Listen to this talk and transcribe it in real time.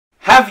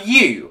Have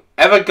you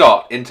ever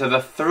got into the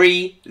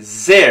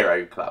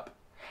 3-0 club?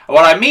 And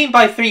what I mean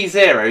by 3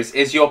 zeros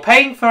is you're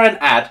paying for an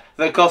ad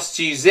that costs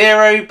you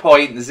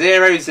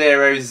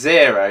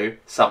 0.0000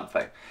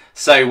 something.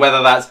 So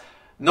whether that's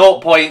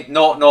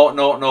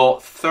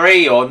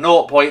 0.00003 or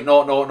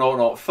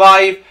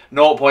 0.00005,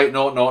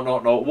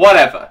 0.0000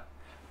 whatever.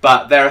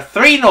 But there are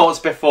 3 noughts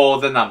before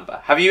the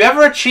number. Have you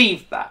ever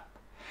achieved that?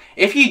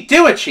 If you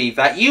do achieve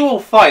that, you will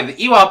find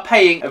that you are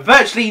paying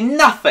virtually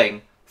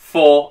nothing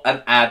for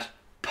an ad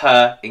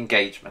per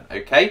engagement,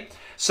 okay?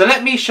 So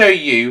let me show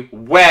you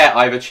where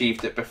I've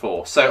achieved it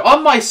before. So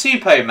on my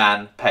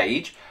Supoman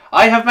page,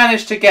 I have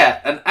managed to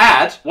get an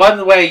ad,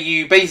 one where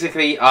you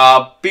basically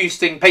are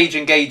boosting page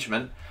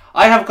engagement.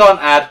 I have got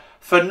an ad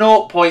for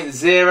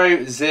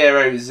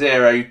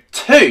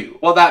 0.0002.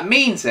 What that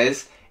means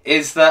is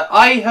that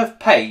I have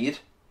paid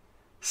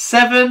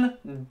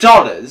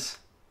 $7,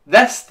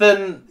 less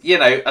than, you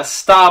know, a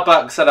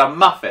Starbucks and a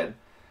muffin,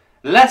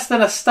 less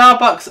than a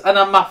Starbucks and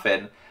a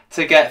muffin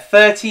to get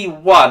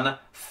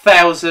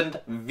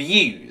 31,000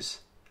 views.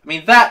 I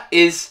mean, that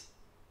is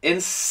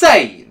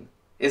insane,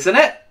 isn't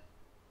it?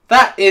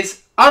 That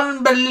is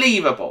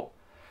unbelievable.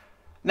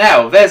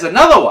 Now, there's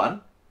another one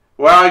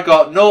where I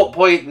got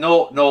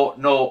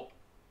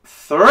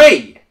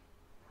 0.0003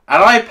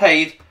 and I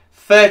paid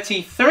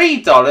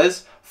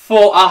 $33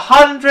 for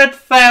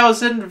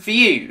 100,000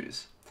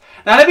 views.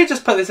 Now, let me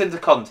just put this into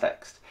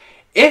context.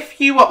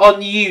 If you were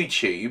on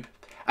YouTube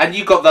and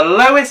you got the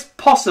lowest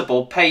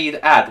possible paid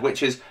ad,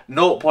 which is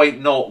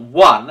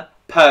 0.01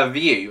 per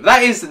view,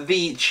 that is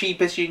the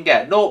cheapest you can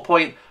get.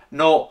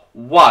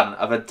 0.01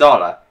 of a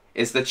dollar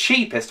is the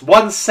cheapest.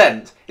 1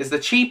 cent is the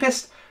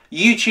cheapest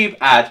YouTube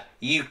ad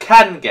you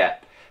can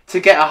get. To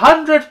get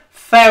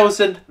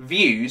 100,000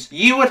 views,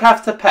 you would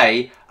have to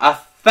pay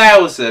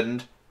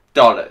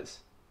 $1,000.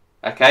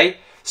 Okay?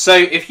 So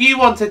if you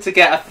wanted to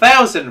get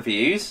 1,000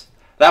 views,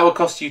 that would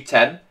cost you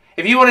 10.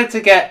 If you wanted to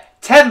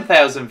get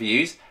 10,000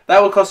 views,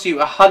 that would cost you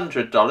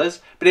 $100.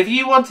 But if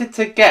you wanted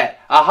to get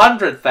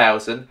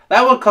 100,000,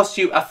 that would cost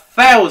you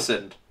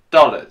 $1,000.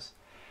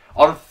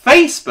 On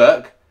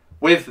Facebook,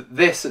 with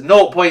this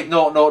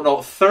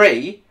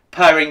 0.0003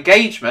 per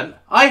engagement,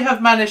 I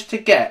have managed to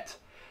get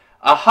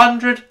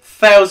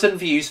 100,000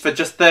 views for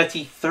just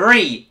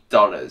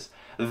 $33,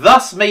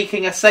 thus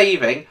making a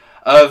saving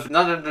of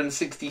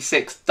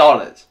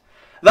 $966.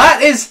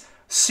 That is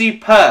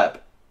superb.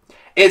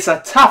 It's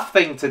a tough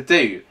thing to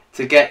do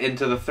to get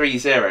into the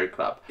 3-0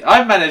 club.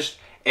 I've managed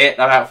it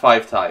about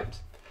 5 times.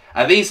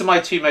 And these are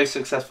my 2 most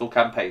successful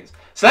campaigns.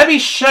 So let me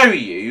show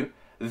you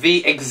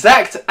the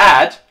exact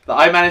ad that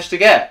I managed to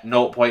get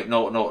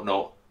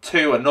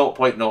 0.0002 and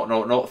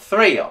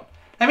 0.0003 on.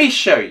 Let me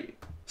show you.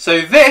 So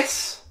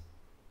this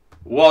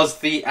was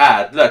the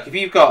ad. Look, if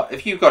you've got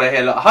it here,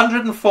 look,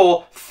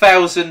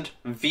 104,000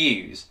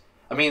 views.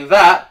 I mean,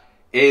 that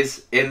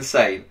is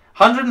insane.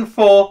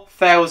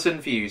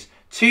 104,000 views.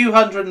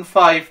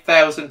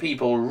 205,000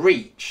 people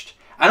reached.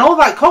 And all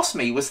that cost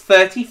me was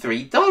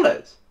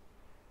 $33.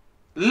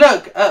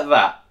 Look at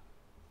that.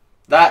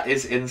 That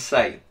is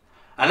insane.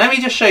 And let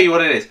me just show you what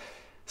it is.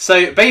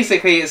 So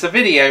basically it's a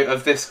video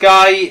of this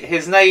guy.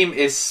 His name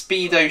is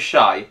Speedo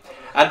Shy.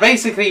 And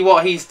basically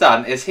what he's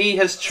done is he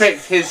has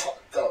tricked his...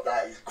 God,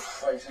 that is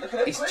crazy. Look at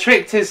it. He's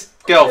tricked his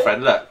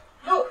girlfriend. Look.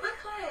 Look.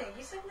 Clay,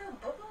 you said no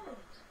bubbles.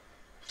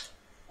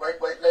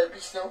 Wait, let it be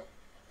still.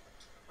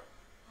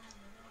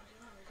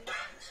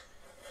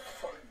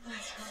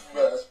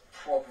 That's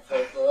proper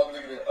personal. Have a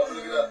look at it. Have a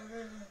look at that.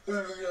 Have a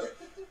look at that.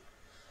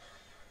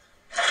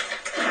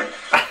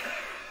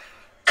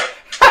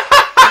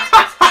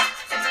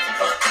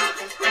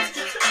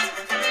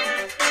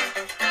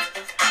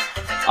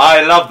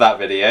 I love that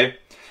video.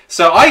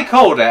 So I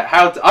called it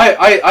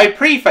I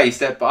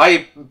prefaced it, but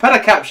I put a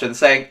caption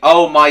saying,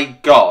 "Oh my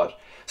god."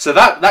 So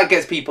that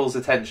gets people's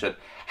attention.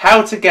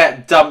 How to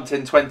get dumped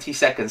in 20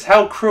 seconds.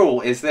 How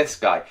cruel is this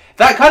guy?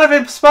 That kind of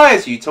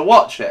inspires you to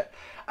watch it.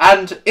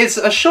 And it's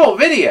a short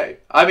video.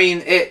 I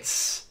mean,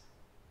 it's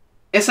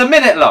a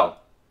minute long,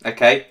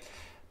 okay?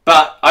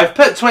 But I've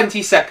put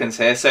 20 seconds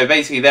here, so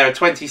basically there are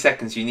 20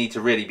 seconds you need to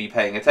really be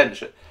paying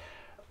attention.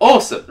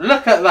 Awesome.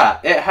 Look at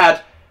that. It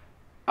had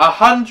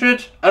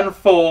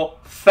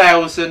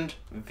 104,000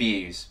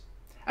 views.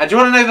 And do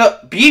you want to know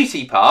the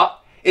beauty part?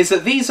 Is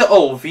that these are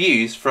all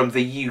views from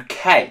the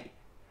UK.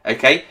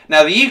 Okay?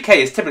 Now, the UK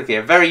is typically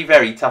a very,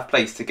 very tough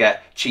place to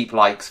get cheap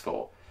likes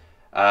for.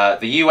 The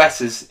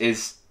US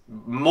is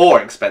more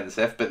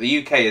expensive, but the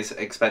UK is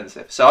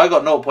expensive. So I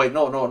got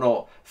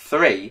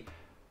 0.0003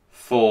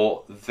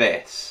 for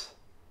this.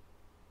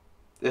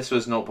 This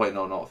was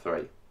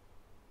 0.003.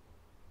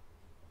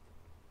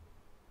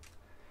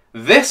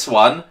 This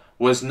one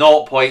was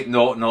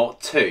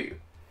 0.002.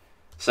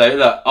 So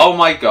look, oh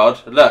my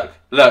god, look,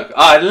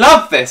 I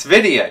love this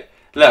video.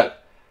 Look,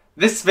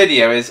 this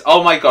video is,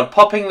 oh my god,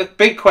 popping the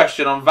big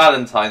question on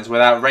Valentine's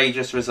with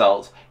outrageous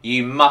results.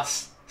 You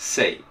must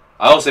see.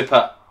 I also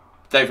put,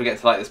 don't forget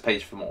to like this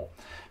page for more.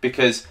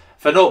 Because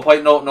for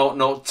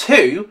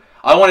 0.0002,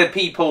 I wanted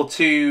people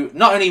to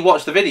not only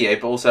watch the video,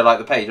 but also like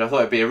the page. I thought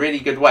it'd be a really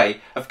good way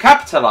of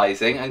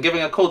capitalising and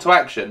giving a call to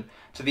action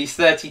to these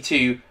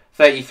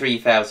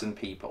 33,000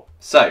 people.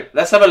 So,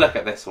 let's have a look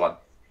at this one.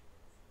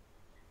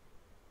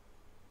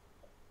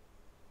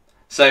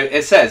 So,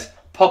 it says,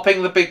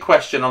 popping the big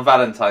question on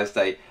Valentine's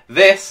Day.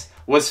 This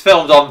was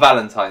filmed on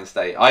Valentine's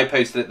Day. I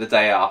posted it the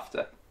day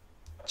after,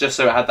 just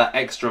so it had that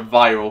extra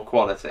viral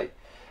quality.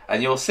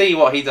 And you'll see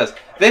what he does.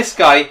 This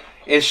guy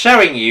is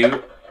showing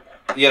you,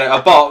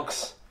 a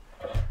box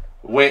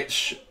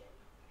which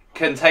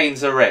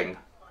contains a ring.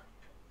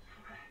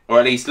 Or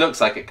at least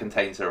looks like it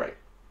contains a ring.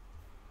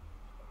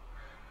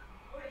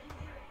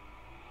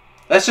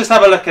 Let's just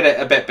have a look at it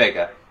a bit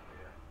bigger.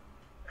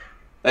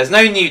 There's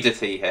no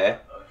nudity here.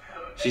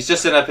 She's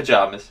just in her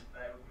pyjamas.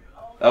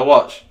 Now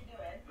watch.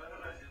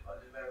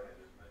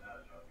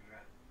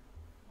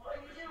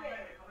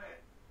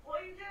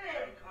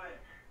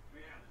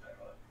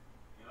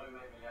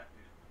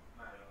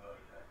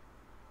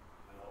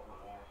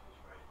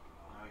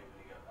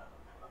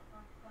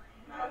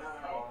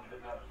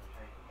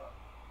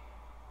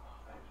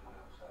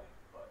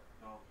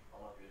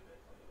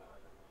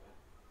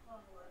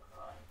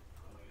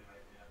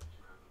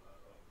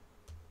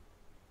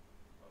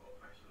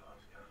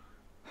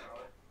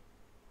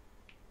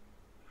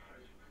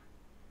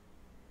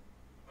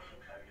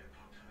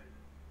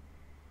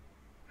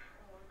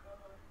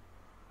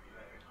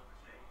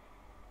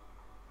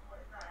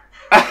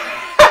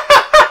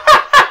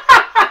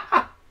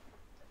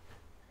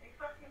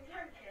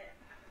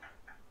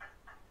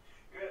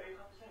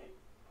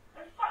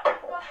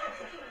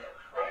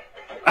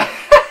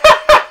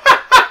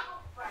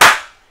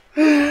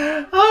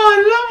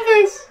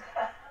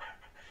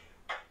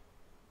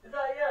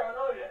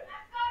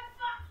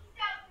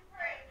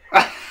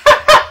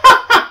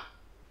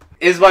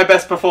 Is my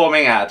best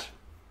performing ad.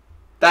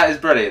 That is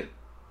brilliant.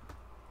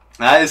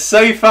 That is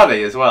so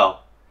funny as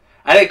well.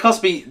 And it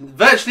cost me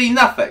virtually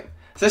nothing.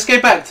 So let's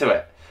go back to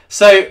it.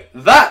 So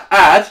that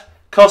ad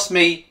cost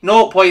me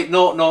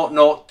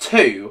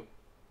 0.0002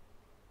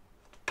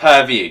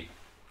 per view.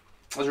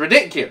 It was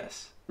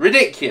ridiculous.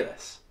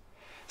 Ridiculous.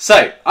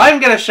 So I'm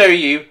going to show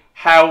you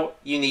how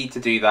you need to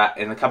do that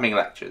in the coming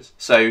lectures.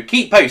 So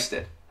keep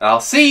posted. And I'll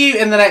see you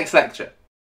in the next lecture.